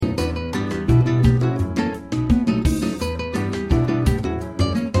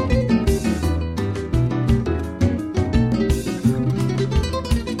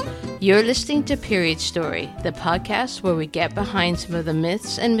You're listening to Period Story, the podcast where we get behind some of the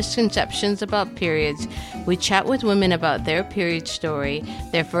myths and misconceptions about periods. We chat with women about their period story,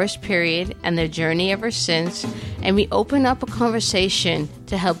 their first period, and their journey ever since, and we open up a conversation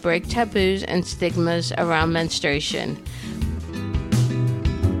to help break taboos and stigmas around menstruation.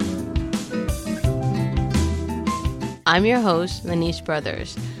 I'm your host, Lanice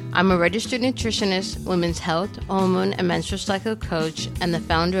Brothers. I'm a registered nutritionist, women's health, hormone, and menstrual cycle coach, and the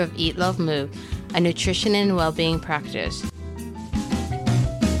founder of Eat, Love, Move, a nutrition and well-being practice.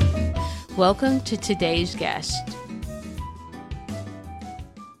 Welcome to today's guest.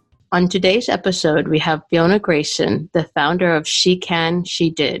 On today's episode, we have Fiona Grayson, the founder of She Can, She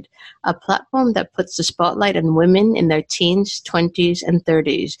Did, a platform that puts the spotlight on women in their teens, 20s, and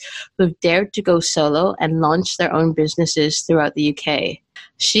 30s who've dared to go solo and launch their own businesses throughout the UK.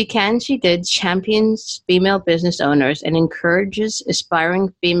 She Can, She Did champions female business owners and encourages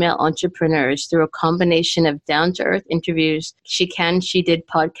aspiring female entrepreneurs through a combination of down-to-earth interviews, She Can, She Did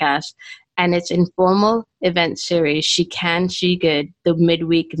podcast, and its informal event series, She Can, She Good, the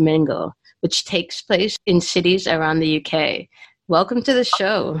Midweek Mingle, which takes place in cities around the UK. Welcome to the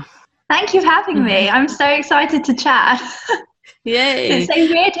show. Thank you for having me. I'm so excited to chat. Yay. It's so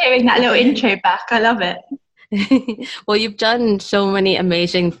weird hearing that little intro back. I love it. Well, you've done so many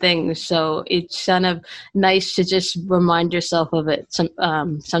amazing things, so it's kind of nice to just remind yourself of it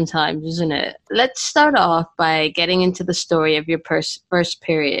sometimes, isn't it? Let's start off by getting into the story of your first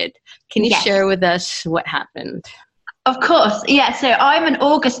period. Can you share with us what happened? Of course, yeah. So I'm an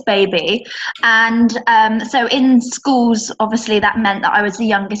August baby, and so in schools, obviously that meant that I was the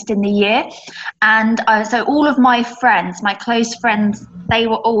youngest in the year, and so all of my friends, my close friends, they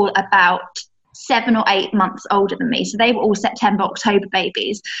were all about 7 or 8 months older than me. So they were all September, October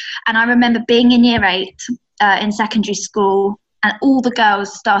babies. And I remember being in year 8 in secondary school, and all the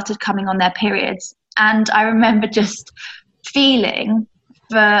girls started coming on their periods. And I remember just feeling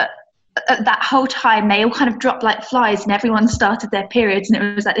that whole time they all kind of dropped like flies and everyone started their periods, and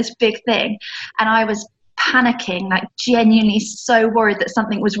it was like this big thing. And I was panicking, like genuinely so worried that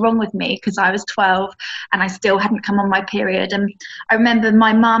something was wrong with me because I was 12 and I still hadn't come on my period. And I remember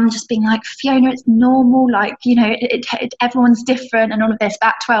my mum just being like, Fiona, it's normal, like, you know, everyone's different and all of this.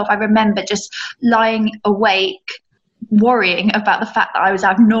 At 12, I remember just lying awake worrying about the fact that I was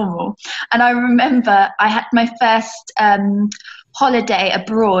abnormal. And I remember I had my first holiday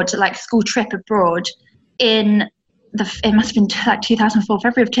abroad, like school trip abroad, it must have been like 2004,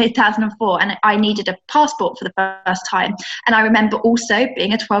 February of 2004, and I needed a passport for the first time. And I remember also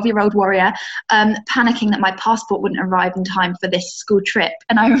being a 12-year-old warrior, panicking that my passport wouldn't arrive in time for this school trip.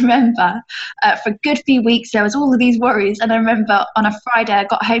 And I remember for a good few weeks there was all of these worries. And I remember on a Friday I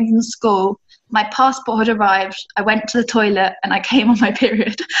got home from school, my passport had arrived, I went to the toilet and I came on my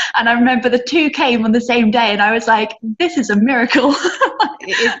period. And I remember the two came on the same day and I was like, this is a miracle.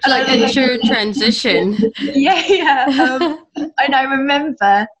 It's like a true transition. Yeah. And I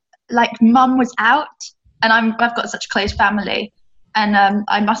remember like mum was out, and I've got such a close family. And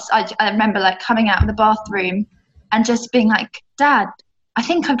I remember like coming out of the bathroom and just being like, Dad, I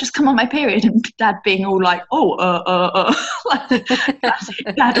think I've just come on my period, and Dad being all like, like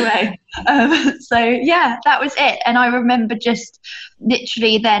classic Dad way. So yeah, that was it. And I remember just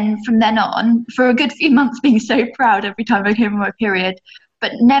literally then from then on for a good few months being so proud every time I came on my period,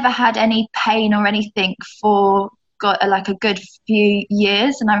 but never had any pain or anything for like a good few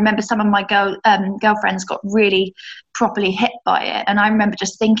years. And I remember some of my girlfriends got really properly hit by it. And I remember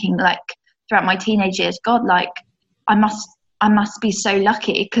just thinking like throughout my teenage years, God, like I must be so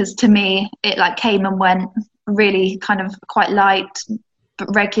lucky, because to me it like came and went really kind of quite light but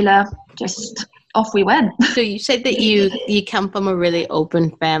regular, just off we went. So you said that you come from a really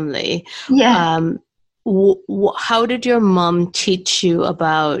open family. Yeah. How did your mom teach you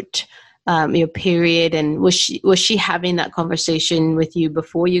about your period, and was she having that conversation with you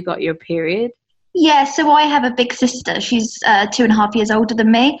before you got your period? Yeah, so I have a big sister. She's 2.5 years older than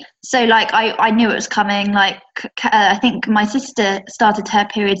me. So like I knew it was coming. Like I think my sister started her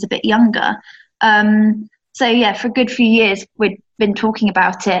periods a bit younger. So yeah, for a good few years we'd been talking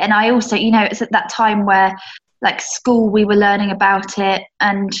about it. And I also, you know, it's at that time where like school we were learning about it,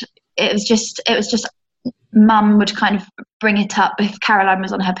 and it was just mum would kind of bring it up if Caroline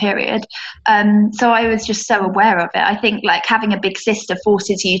was on her period. So I was just so aware of it. I think like having a big sister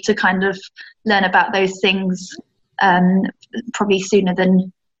forces you to kind of learn about those things probably sooner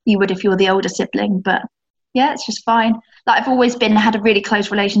than you would if you were the older sibling. But yeah, it's just fine. Like I've always had a really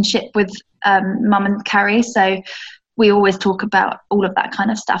close relationship with mum and Carrie. So we always talk about all of that kind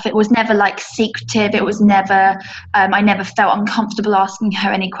of stuff. It was never like secretive. It was never, I never felt uncomfortable asking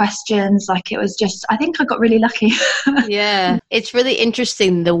her any questions. Like, it was just, I think I got really lucky. Yeah, it's really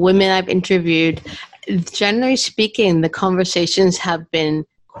interesting. The women I've interviewed, generally speaking, the conversations have been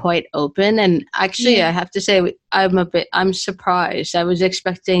quite open. And actually, I have to say, I'm surprised. I was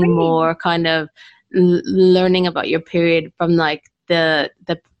expecting more kind of learning about your period from like the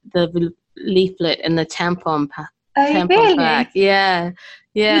leaflet and the tampon Really? pack. Yeah. Was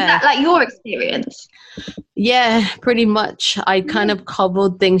that like your experience? Yeah, pretty much. I kind of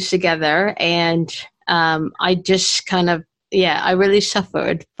cobbled things together, and I just kind of, I really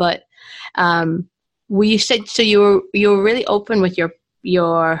suffered. But you said, so you were really open with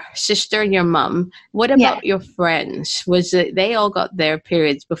your sister and your mum. What about your friends? Was it they all got their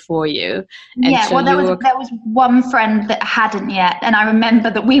periods before you? And yeah, so well, there was one friend that hadn't yet, and I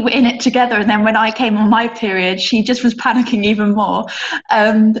remember that we were in it together, and then when I came on my period, she just was panicking even more.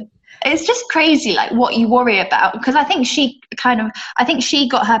 It's just crazy, like, what you worry about, because I think she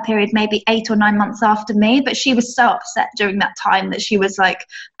got her period maybe 8 or 9 months after me, but she was so upset during that time that she was like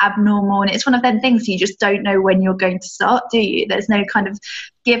abnormal, and it's one of them things you just don't know when you're going to start, do you? There's no kind of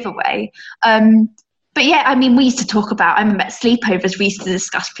giveaway. But yeah, I mean, we used to talk about, I remember at sleepovers, we used to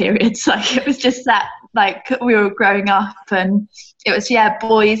discuss periods. Like, it was just that, like, we were growing up and it was,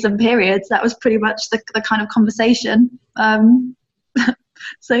 boys and periods. That was pretty much the kind of conversation.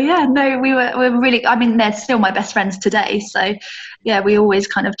 So yeah, no, we're really, I mean, they're still my best friends today. So yeah, we always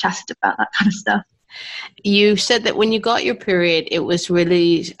kind of chatted about that kind of stuff. You said that when you got your period, it was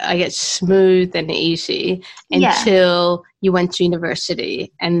really, I guess, smooth and easy until you went to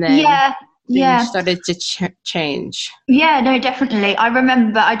university, and then you started to change. Yeah, no, definitely. I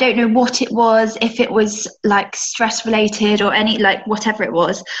remember, I don't know what it was, if it was like stress related or any, like, whatever it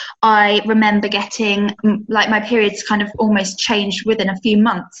was. I remember getting, like, my periods kind of almost changed within a few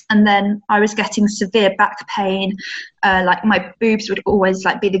months, and then I was getting severe back pain. Like, my boobs would always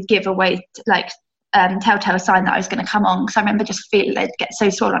like be the giveaway, telltale sign that I was going to come on, because I remember just feeling they'd get so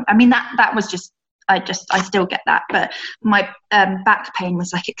swollen. I mean, that was just, I still get that, but my back pain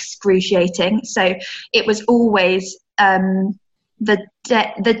was like excruciating. So it was always the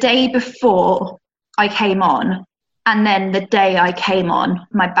day before I came on, and then the day I came on,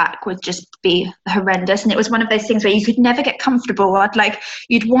 my back would just be horrendous. And it was one of those things where you could never get comfortable.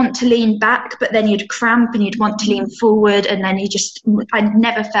 You'd want to lean back, but then you'd cramp, and you'd want to lean forward, and then I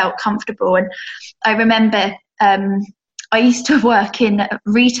never felt comfortable. And I remember I used to work in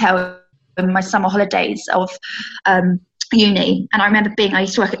retail in my summer holidays of uni, and I remember I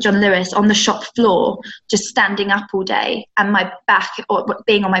used to work at John Lewis on the shop floor, just standing up all day, and my back, or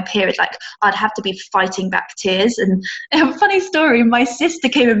being on my period, like, I'd have to be fighting back tears. And a funny story, my sister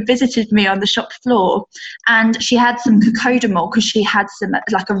came and visited me on the shop floor, and she had some cocodamol because she had some,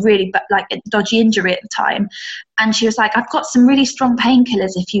 like, a really dodgy injury at the time, and she was like, I've got some really strong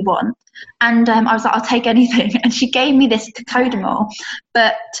painkillers if you want. And I was like, I'll take anything. And she gave me this cocodamol,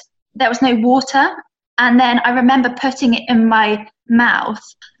 but there was no water. And then I remember putting it in my mouth,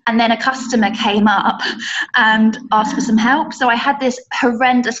 and then a customer came up and asked for some help. So I had this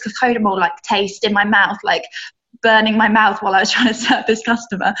horrendous cocodamol like taste in my mouth, like burning my mouth while I was trying to serve this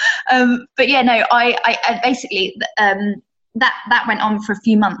customer. But yeah, no, I basically, that went on for a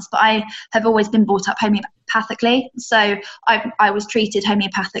few months, but I have always been brought up homeopathically. So I was treated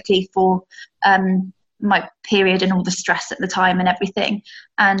homeopathically for my period and all the stress at the time and everything.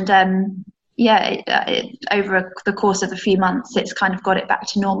 And over the course of a few months, it's kind of got it back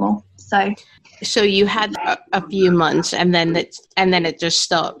to normal. So you had a few months, and then it just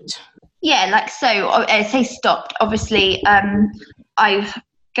stopped. Yeah, like, so I say stopped. Obviously, I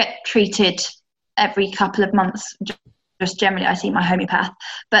get treated every couple of months. Just generally, I see my homeopath,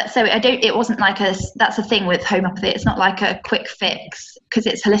 but so it wasn't like that's the thing with homeopathy. It's not like a quick fix, because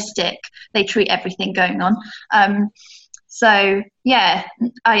it's holistic. They treat everything going on. So yeah,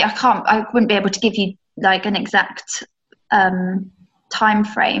 I wouldn't be able to give you like an exact time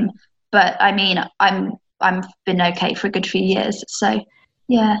frame, but I mean, I've been okay for a good few years. So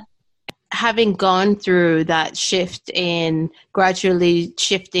yeah. Having gone through that shift in gradually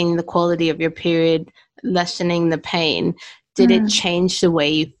shifting the quality of your period, lessening the pain, did it change the way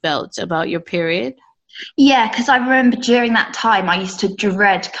you felt about your period? Yeah, because I remember during that time I used to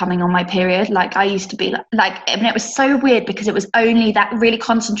dread coming on my period. Like, I used to be like, I mean, it was so weird because it was only that really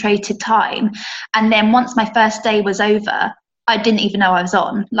concentrated time, and then once my first day was over, I didn't even know I was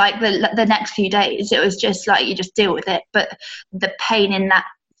on. Like, the next few days, it was just like, you just deal with it. But the pain in that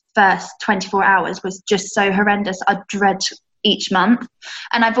first 24 hours was just so horrendous. I dread each month,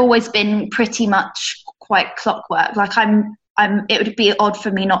 and I've always been pretty much quite clockwork. Like it would be odd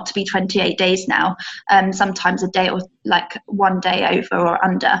for me not to be 28 days now. Sometimes a day or like one day over or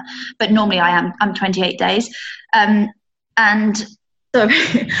under, but normally I'm 28 days. And so, so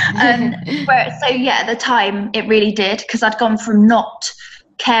yeah, at the time it really did, because I'd gone from not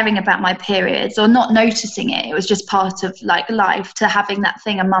caring about my periods or not noticing it was just part of like life, to having that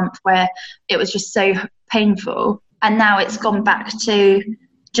thing a month where it was just so painful. And now it's gone back to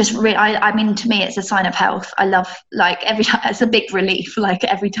just I mean, to me it's a sign of health. I love, like, every time, it's a big relief, like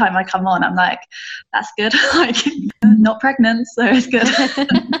every time I come on I'm like, that's good. Like, not pregnant, so it's good.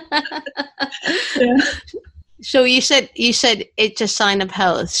 Yeah. So you said it's a sign of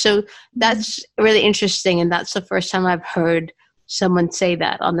health. So that's really interesting, and that's the first time I've heard someone say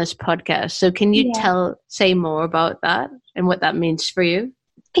that on this podcast. So can you say more about that and what that means for you?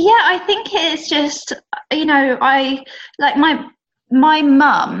 Yeah, I think it's just, I like my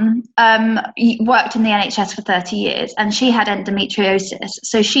mum worked in the NHS for 30 years, and she had endometriosis.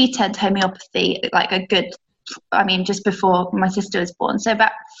 So she turned to homeopathy like just before my sister was born. So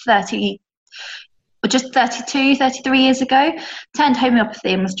about 32, 33 years ago, turned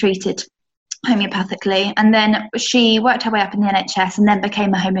homeopathy and was treated homeopathically. And then she worked her way up in the NHS and then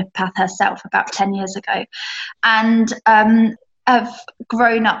became a homeopath herself about 10 years ago. And I've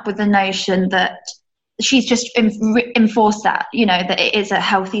grown up with the notion that she's just enforced that, that it is a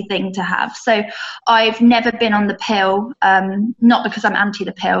healthy thing to have. So I've never been on the pill, not because I'm anti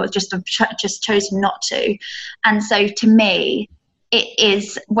the pill, just chosen not to. And so to me, it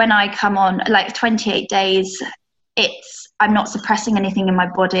is, when I come on like 28 days, I'm not suppressing anything in my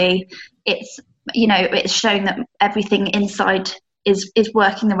body. It's, it's showing that everything inside is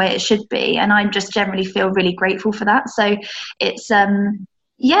working the way it should be. And I just generally feel really grateful for that. So it's,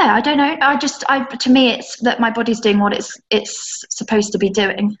 I don't know. To me, it's that my body's doing what it's supposed to be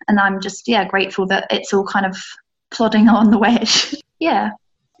doing. And I'm just, grateful that it's all kind of plodding on the way it should. Yeah.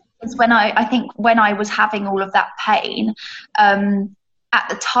 It's when I think when I was having all of that pain, at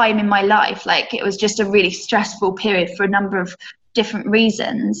the time in my life, like, it was just a really stressful period for a number of different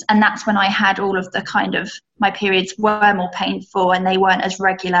reasons. And that's when I had all of the kind of, my periods were more painful and they weren't as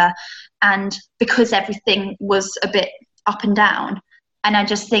regular. And because everything was a bit up and down, and I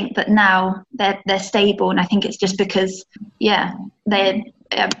just think that now they're stable. And I think it's just because, I'm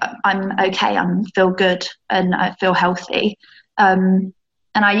okay. I feel good and I feel healthy. And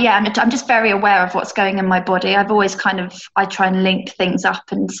I'm just very aware of what's going in my body. I've always I try and link things up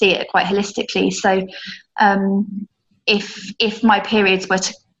and see it quite holistically. So if my periods were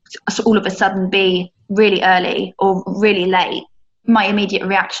to all of a sudden be really early or really late, my immediate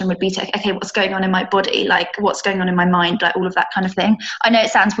reaction would be to, okay, what's going on in my body? Like, what's going on in my mind? Like, all of that kind of thing. I know it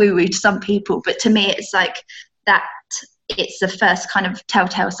sounds woo-woo to some people, but to me it's like that, it's the first kind of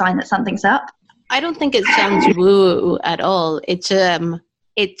telltale sign that something's up. I don't think it sounds woo-woo at all. It's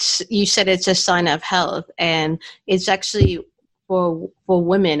you said it's a sign of health, and it's actually for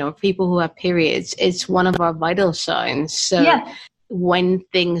women or people who have periods, it's one of our vital signs. So when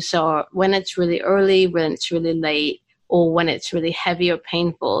it's really early, when it's really late, or when it's really heavy or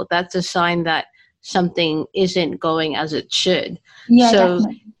painful, that's a sign that something isn't going as it should. Yeah, so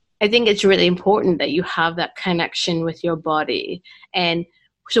definitely. I think it's really important that you have that connection with your body. And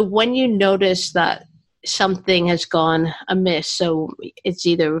so when you notice that something has gone amiss, so it's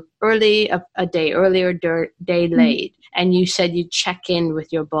either early, a day early, or day late, and you said you check in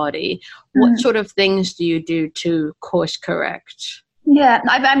with your body, what sort of things do you do to course correct? Yeah,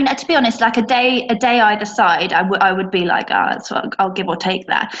 I mean, to be honest, like a day either side, I would be like, so I'll give or take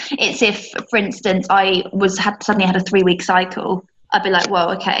that. It's if, for instance, I suddenly had a 3-week cycle, I'd be like, whoa,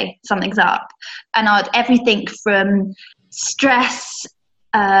 okay, something's up. And everything from stress,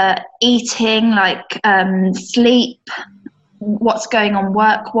 eating, like sleep, what's going on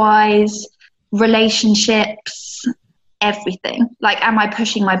work-wise, relationships, everything. Like, am I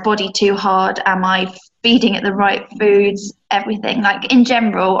pushing my body too hard? Am I feeding it the right foods? Everything. Like, in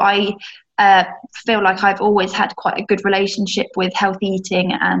general, I feel like I've always had quite a good relationship with healthy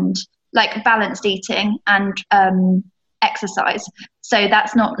eating and like balanced eating and exercise. So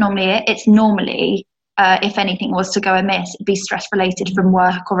that's not normally it. It's normally, if anything was to go amiss, it'd be stress related from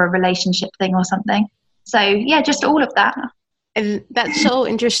work or a relationship thing or something. So yeah, just all of that. And that's so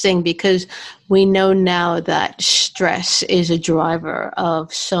interesting, because we know now that stress is a driver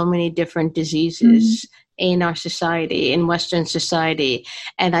of so many different diseases in our society, in Western society.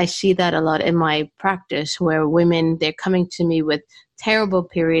 And I see that a lot in my practice, where women, they're coming to me with terrible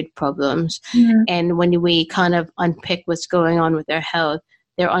period problems. And when we kind of unpick what's going on with their health,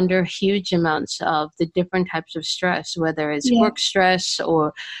 they're under huge amounts of the different types of stress, whether it's work stress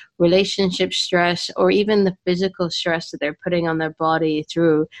or relationship stress, or even the physical stress that they're putting on their body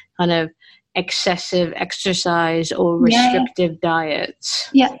through kind of excessive exercise or restrictive diets.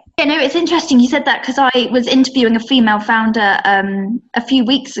 Yeah, no, it's interesting you said that, because I was interviewing a female founder a few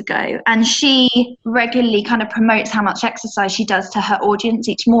weeks ago, and she regularly kind of promotes how much exercise she does to her audience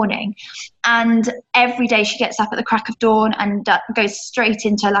each morning. And every day she gets up at the crack of dawn and goes straight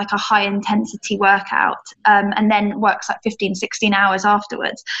into like a high intensity workout, and then works like 15-16 hours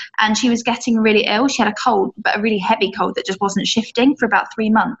afterwards. And she was getting really ill. She had a cold, but a really heavy cold that just wasn't shifting for about 3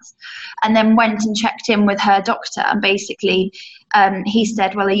 months. And then went and checked in with her doctor, and basically he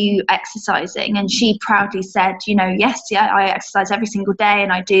said, well, are you exercising? And she proudly said, yes, I exercise every single day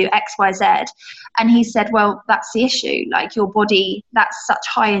and I do X, Y, Z. And he said, well, that's the issue. Like, your body, that's such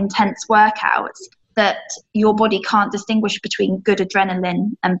high intense workouts that your body can't distinguish between good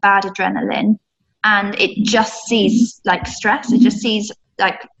adrenaline and bad adrenaline. And it just sees like stress. It just sees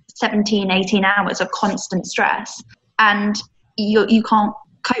like 17-18 hours of constant stress, and you can't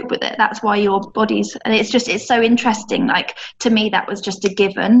cope with it. That's why your body's, and it's so interesting. Like, to me that was just a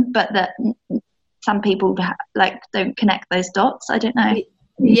given, but that some people like don't connect those dots. I don't know.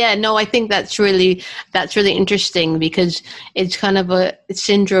 Yeah, no, I think that's really interesting, because it's kind of a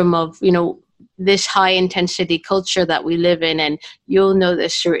syndrome of, this high intensity culture that we live in. And you'll know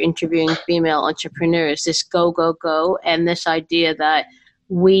this through interviewing female entrepreneurs, this go, go, go, and this idea that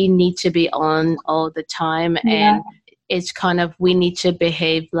we need to be on all the time. And it's kind of, we need to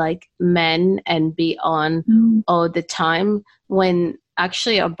behave like men and be on all the time, when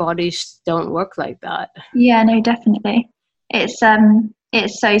actually our bodies don't work like that. Yeah, no, definitely. It's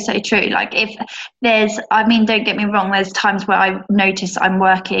so true. Like, if there's, don't get me wrong, there's times where I notice I'm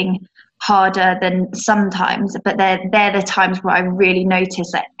working harder than sometimes, but they're the times where I really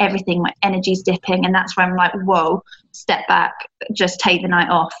notice that everything, my energy's dipping, and that's when I'm like, whoa, step back, just take the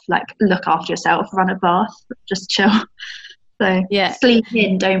night off, like, look after yourself, run a bath, just chill. So sleep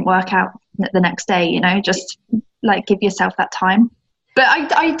in, don't work out the next day, just like give yourself that time. But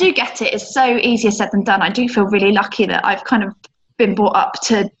I do get it. It's so easier said than done. I do feel really lucky that I've kind of been brought up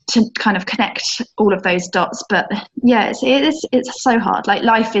to kind of connect all of those dots. But yeah, it's so hard. Like,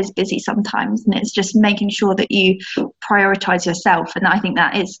 life is busy sometimes, and it's just making sure that you prioritize yourself. And I think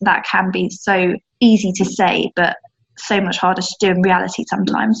that can be so easy to say, but so much harder to do in reality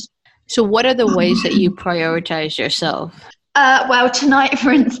sometimes. So what are the ways that you prioritize yourself? Well, tonight,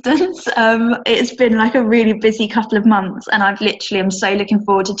 for instance, it's been like a really busy couple of months, and I'm so looking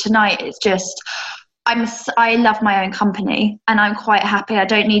forward to tonight. It's just, I love my own company, and I'm quite happy. I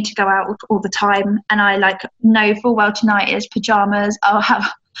don't need to go out all the time, and I know full well tonight is pajamas.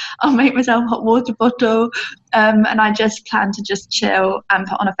 I'll make myself a hot water bottle, and I just plan to just chill and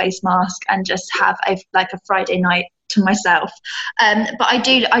put on a face mask and just have a Friday night to myself. But I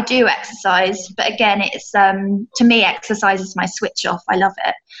do exercise, but again, it's to me, exercise is my switch off. I love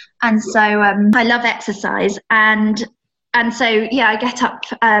it, and so I love exercise, and so I get up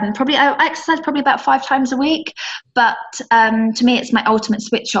I exercise probably about 5 times a week, but to me it's my ultimate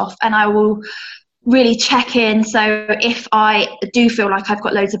switch off, and I will really check in. So if I do feel like I've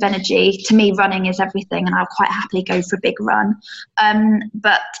got loads of energy, to me running is everything, and I'll quite happily go for a big run.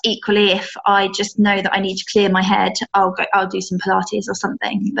 But equally, if I just know that I need to clear my head, I'll do some Pilates or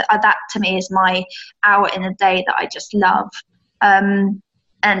something. But that to me is my hour in the day that I just love.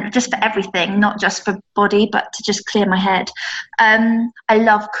 And just for everything, not just for body, but to just clear my head. I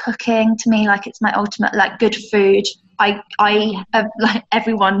love cooking. To me, it's my ultimate, good food. I have,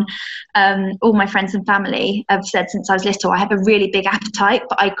 everyone, all my friends and family have said since I was little, I have a really big appetite,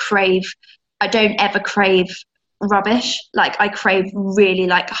 but I don't ever crave rubbish. I crave really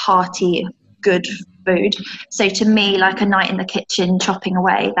hearty, good food. So to me, a night in the kitchen chopping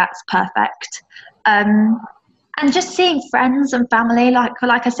away, that's perfect. And just seeing friends and family, like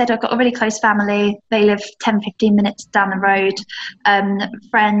I said, I've got a really close family. They live 10-15 minutes down the road.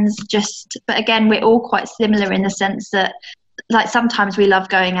 Friends, but again, we're all quite similar in the sense that sometimes we love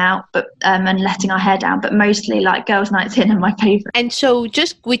going out, but and letting our hair down, but mostly girls' nights in are my favorite. And so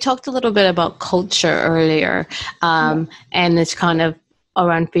we talked a little bit about culture earlier, and it's kind of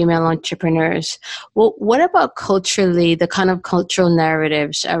around female entrepreneurs. Well, what about culturally, the kind of cultural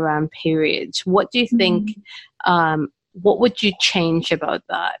narratives around periods? What do you think, what would you change about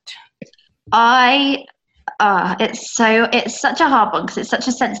that? It's such a hard one because it's such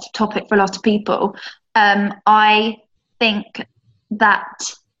a sensitive topic for a lot of people. I think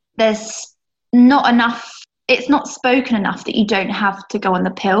that there's not enough it's not spoken enough that you don't have to go on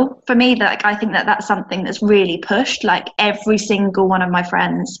the pill. For me, like, I think that that's something that's really pushed. Like, every single one of my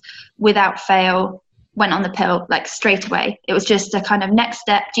friends, without fail, went on the pill, like, straight away. It was just a kind of next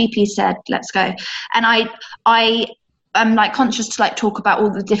step. GP said, let's go. And I am, like, conscious to, like, talk about all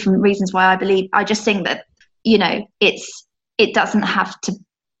the different reasons why I just think that, you know, it doesn't have to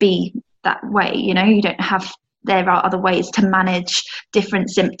be that way. You know, there are other ways to manage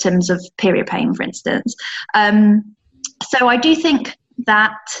different symptoms of period pain, for instance. So I do think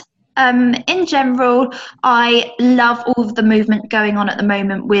that in general, I love all of the movement going on at the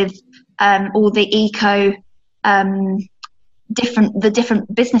moment with all the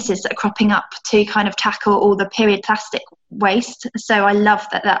different businesses that are cropping up to kind of tackle all the period plastic waste. So I love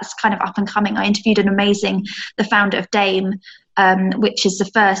that that's kind of up and coming. I interviewed the founder of Dame, which is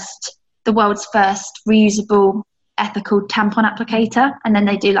the world's first reusable ethical tampon applicator, and then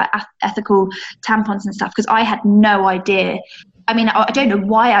they do like ethical tampons and stuff, because I had no idea. I mean, I don't know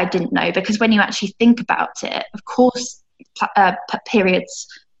why I didn't know, because when you actually think about it, of course periods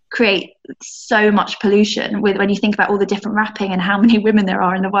create so much pollution when you think about all the different wrapping and how many women there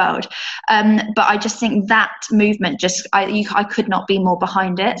are in the world. But I just think that movement, I could not be more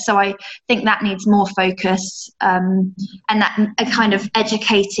behind it. So I think that needs more focus, and that kind of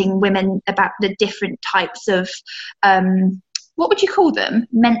educating women about the different types of, what would you call them?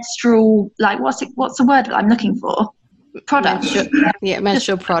 Menstrual, like, what's the word that I'm looking for? Products.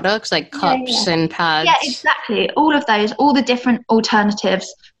 Menstrual products like cups and pads. Yeah, exactly. All of those, all the different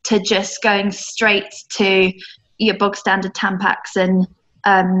alternatives to just going straight to your bog standard Tampax and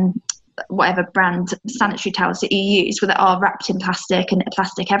whatever brand sanitary towels that you use, that are wrapped in plastic and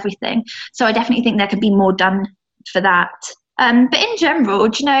plastic everything. So I definitely think there could be more done for that. But in general,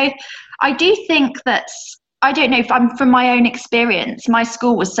 do you know, I do think that, I don't know if I'm from my own experience, my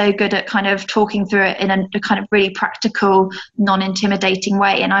school was so good at kind of talking through it in a kind of really practical, non-intimidating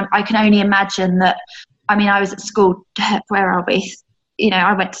way. And I can only imagine that, I mean, I was at school, where are we? You know,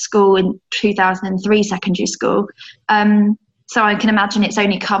 I went to school in 2003, secondary school. So I can imagine it's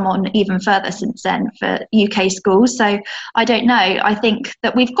only come on even further since then for UK schools. So I don't know. I think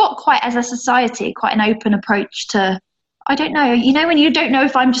that we've got quite, as a society, quite an open approach to, I don't know, you know, when you don't know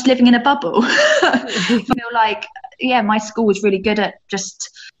if I'm just living in a bubble. I feel like, yeah, my school was really good at just,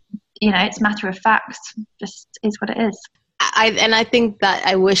 you know, it's matter of fact, just is what it is. I think that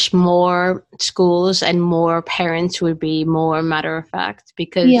I wish more schools and more parents would be more matter of fact,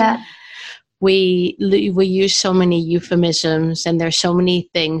 because we use so many euphemisms, and there's so many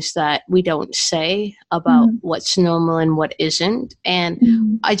things that we don't say about what's normal and what isn't.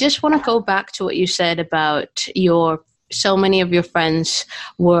 And I just want to go back to what you said about so many of your friends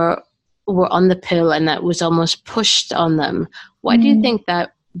were on the pill, and that was almost pushed on them. Why do you think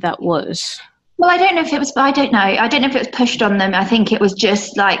that was? Well, I don't know if it was pushed on them. I think it was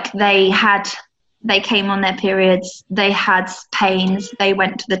just like they came on their periods, they had pains, they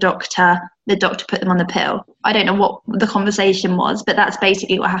went to the doctor put them on the pill. I don't know what the conversation was, but that's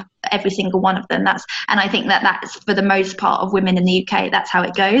basically what happened. Every single one of them. And I think that's for the most part of women in the UK, that's how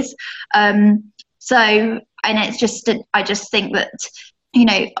it goes. And it's just, I just think that, you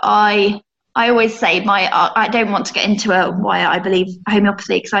know, I always say I don't want to get into why I believe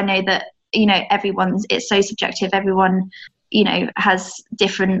homeopathy, because I know that, you know, it's so subjective. Everyone, you know, has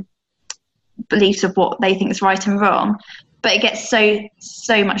different beliefs of what they think is right and wrong, but it gets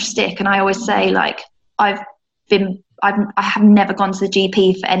so much stick. And I always say, like, I have never gone to the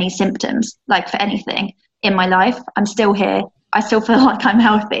GP for any symptoms, like for anything in my life. I'm still here. I still feel like I'm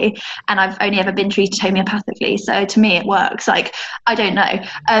healthy, and I've only ever been treated homeopathically. So to me, it works. Like, I don't know.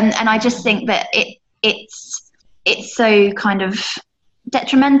 And I just think that it's so kind of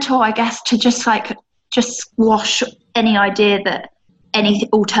detrimental, I guess, to just squash any idea that any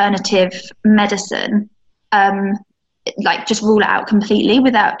alternative medicine, like, just rule it out completely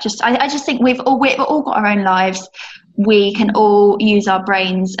without just, I just think we've all got our own lives. We can all use our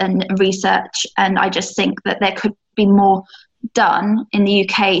brains and research. And I just think that there could be more done in the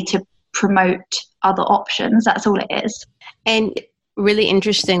UK to promote other options. That's all it is. And really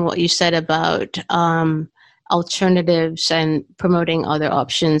interesting what you said about alternatives and promoting other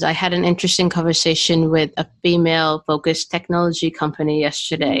options. I had an interesting conversation with a female-focused technology company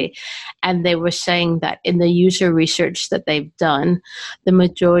yesterday, and they were saying that in the user research that they've done, the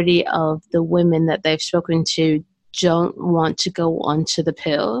majority of the women that they've spoken to don't want to go onto the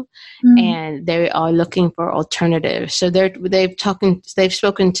pill, and they are looking for alternatives. So they've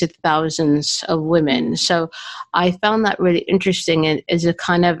spoken to thousands of women. So I found that really interesting, and is a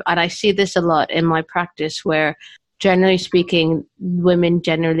kind of, and I see this a lot in my practice, where generally speaking, women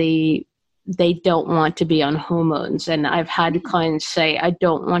generally they don't want to be on hormones. And I've had clients say, I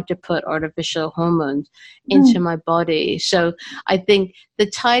don't want to put artificial hormones into my body. So I think the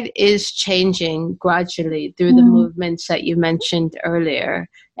tide is changing gradually through the movements that you mentioned earlier.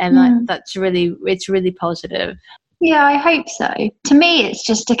 And it's really positive. Yeah, I hope so. To me, it's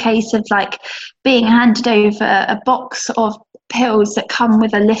just a case of like being handed over a box of pills that come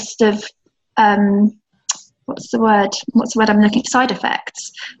with a list of, what's the word I'm looking for? Side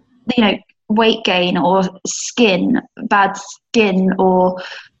effects, you know, weight gain or bad skin, or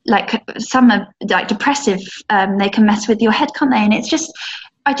like some are like depressive, they can mess with your head, can't they? And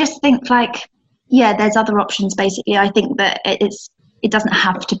I just think like, yeah, there's other options basically. I think that it doesn't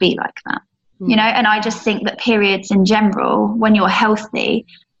have to be like that. You know, and I just think that periods in general, when you're healthy,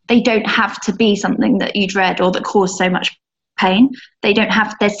 they don't have to be something that you dread or that cause so much pain. They don't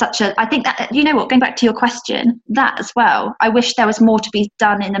have, I think that, you know what, going back to your question, that as well, I wish there was more to be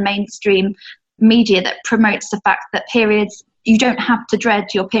done in the mainstream media that promotes the fact that periods, you don't have to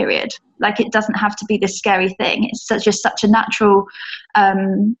dread your period. Like, it doesn't have to be this scary thing. It's just such a natural,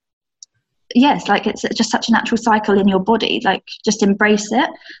 it's just such a natural cycle in your body. Like, just embrace it.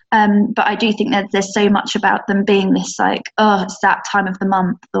 But I do think that there's so much about them being this like, oh, it's that time of the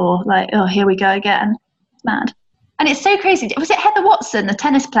month, or like, oh, here we go again. It's mad. And it's so crazy. Was it Heather Watson, the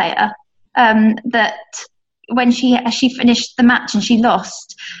tennis player, that when she finished the match and she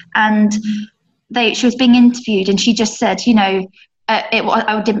lost, and she was being interviewed, and she just said, you know,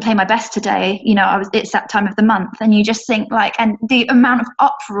 I didn't play my best today, you know, it's that time of the month. And you just think like, and the amount of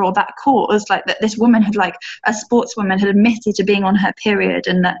uproar that caused, like that this woman had, like a sportswoman, had admitted to being on her period,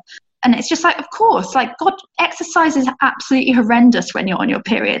 and it's just like, of course, like, God, exercise is absolutely horrendous when you're on your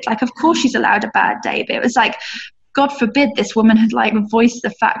period. Like, of course she's allowed a bad day, but it was like, God forbid this woman had like voiced the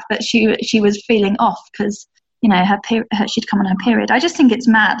fact that she was feeling off because, you know, she'd come on her period. I just think it's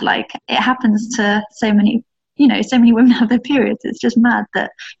mad. Like, it happens to so many women have their periods. It's just mad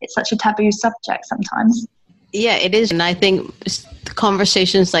that it's such a taboo subject sometimes. Yeah, it is. And I think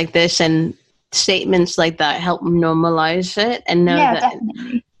conversations like this and statements like that help normalize it, and know that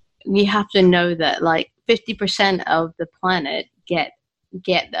definitely. We have to know that like 50% of the planet get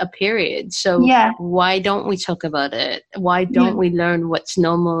a period. So why don't we talk about it? Why don't we learn what's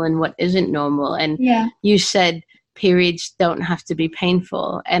normal and what isn't normal? And you said periods don't have to be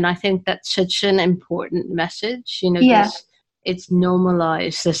painful. And I think that's such an important message. You know, it's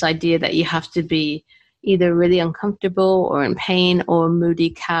normalized, this idea that you have to be either really uncomfortable or in pain or a moody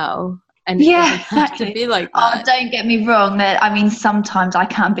cow. And it doesn't have to be like that. Oh, don't get me wrong. That, I mean, sometimes I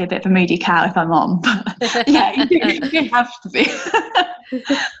can be a bit of a moody cow if I'm on, but you have to be.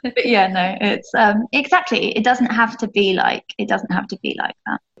 But yeah, no, it's exactly. It doesn't have to be like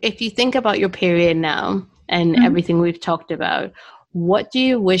that. If you think about your period now and everything we've talked about, what do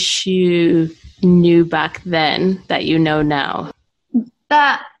you wish you knew back then that you know now?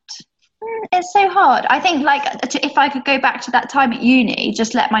 That it's so hard. I think like if I could go back to that time at uni,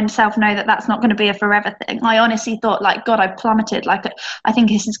 just let myself know that that's not going to be a forever thing. I honestly thought like, God, I plummeted. Like, I think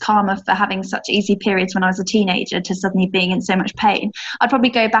this is karma for having such easy periods when I was a teenager to suddenly being in so much pain. I'd probably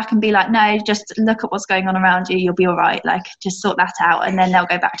go back and be like, no, just look at what's going on around you. You'll be all right. Like, just sort that out, and then they'll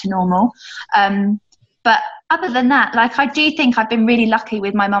go back to normal. But other than that, like, I do think I've been really lucky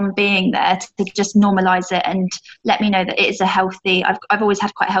with my mum being there to just normalize it and let me know that it is I've always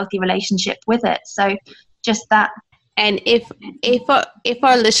had quite a healthy relationship with it. So just that. And if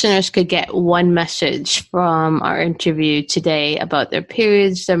our listeners could get one message from our interview today about their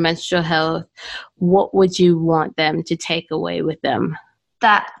periods, their menstrual health, what would you want them to take away with them?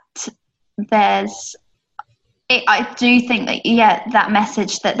 That I do think that, that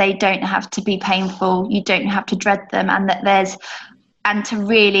message that they don't have to be painful, you don't have to dread them, and to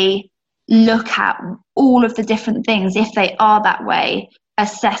really look at all of the different things, if they are that way,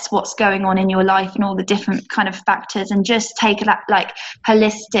 assess what's going on in your life and all the different kind of factors, and just take that like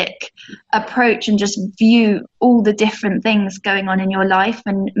holistic approach and just view all the different things going on in your life,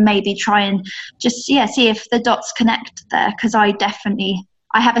 and maybe try and just, see if the dots connect there, because I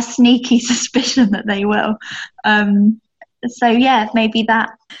have a sneaky suspicion that they will. So maybe that.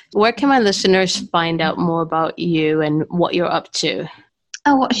 Where can my listeners find out more about you and what you're up to?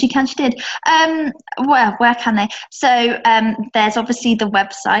 Oh, what she did. Well, where can they? So there's obviously the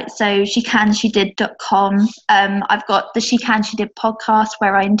website, so shecandshedid.com. I've got the She Can She Did podcast,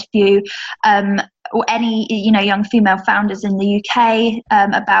 where I interview any young female founders in the UK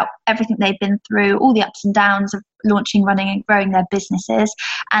about everything they've been through, all the ups and downs of launching, running and growing their businesses.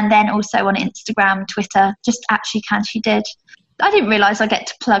 And then also on Instagram, Twitter, just at She Can She Did. I didn't realise I get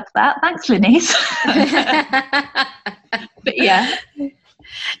to plug that. Thanks, Linese. But yeah.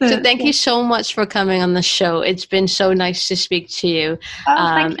 So thank you so much for coming on the show. It's been so nice to speak to you.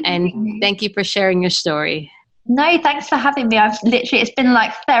 Thank you. And thank you for sharing your story. No, thanks for having me. It's been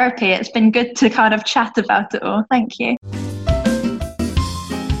like therapy. It's been good to kind of chat about it all. Thank you.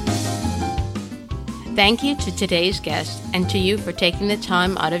 Thank you to today's guest and to you for taking the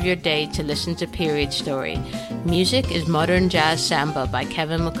time out of your day to listen to Period Story. Music is Modern Jazz Samba by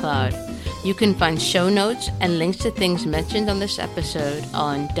Kevin MacLeod. You can find show notes and links to things mentioned on this episode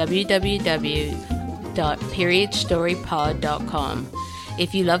on www.periodstorypod.com.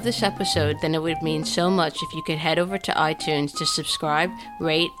 If you love this episode, then it would mean so much if you could head over to iTunes to subscribe,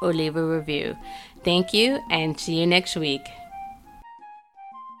 rate, or leave a review. Thank you, and see you next week.